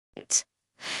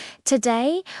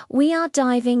Today, we are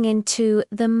diving into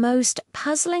the most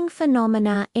puzzling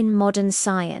phenomena in modern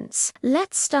science.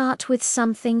 Let's start with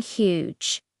something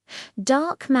huge: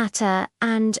 dark matter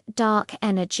and dark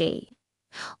energy.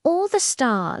 All the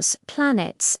stars,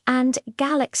 planets, and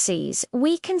galaxies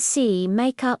we can see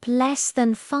make up less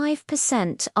than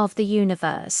 5% of the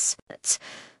universe.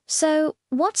 So,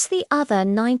 what's the other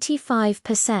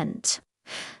 95%?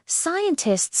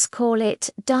 Scientists call it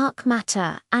dark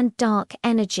matter and dark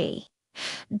energy.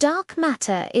 Dark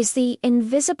matter is the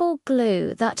invisible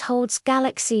glue that holds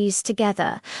galaxies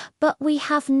together, but we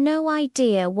have no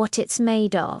idea what it's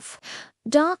made of.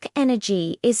 Dark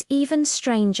energy is even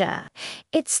stranger.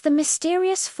 It's the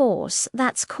mysterious force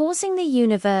that's causing the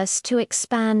universe to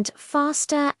expand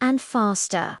faster and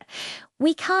faster.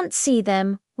 We can't see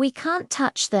them, we can't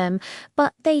touch them,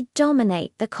 but they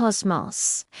dominate the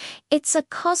cosmos. It's a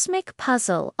cosmic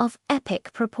puzzle of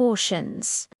epic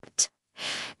proportions.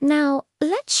 Now,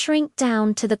 let's shrink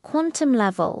down to the quantum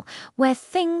level, where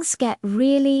things get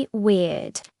really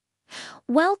weird.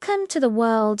 Welcome to the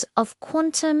world of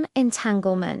quantum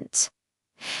entanglement.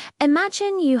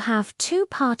 Imagine you have two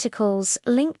particles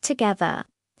linked together.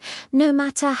 No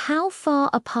matter how far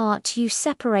apart you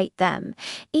separate them,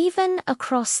 even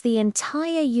across the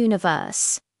entire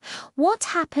universe, what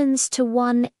happens to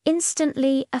one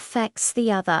instantly affects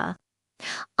the other.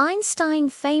 Einstein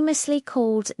famously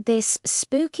called this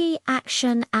spooky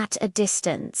action at a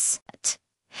distance.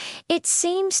 It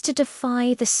seems to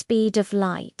defy the speed of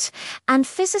light, and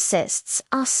physicists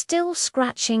are still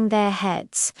scratching their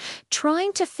heads,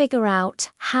 trying to figure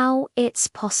out how it's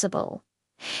possible.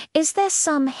 Is there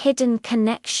some hidden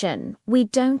connection we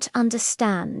don't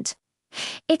understand?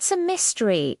 It's a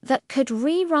mystery that could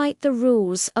rewrite the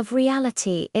rules of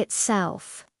reality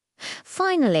itself.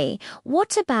 Finally,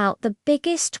 what about the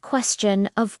biggest question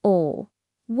of all?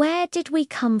 Where did we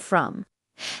come from?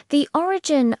 The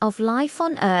origin of life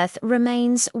on Earth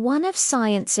remains one of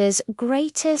science's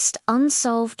greatest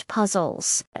unsolved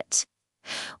puzzles.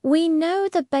 We know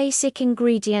the basic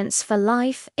ingredients for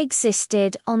life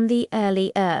existed on the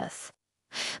early Earth.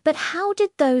 But how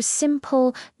did those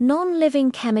simple,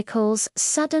 non-living chemicals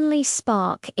suddenly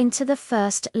spark into the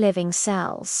first living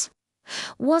cells?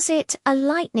 Was it a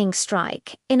lightning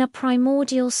strike in a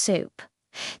primordial soup?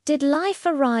 Did life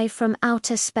arrive from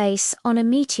outer space on a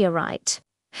meteorite?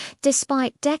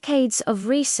 Despite decades of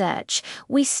research,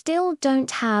 we still don't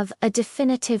have a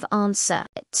definitive answer.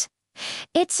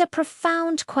 It's a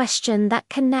profound question that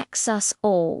connects us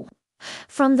all.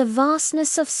 From the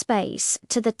vastness of space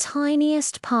to the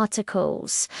tiniest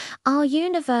particles, our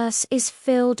universe is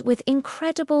filled with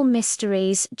incredible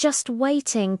mysteries just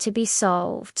waiting to be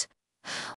solved.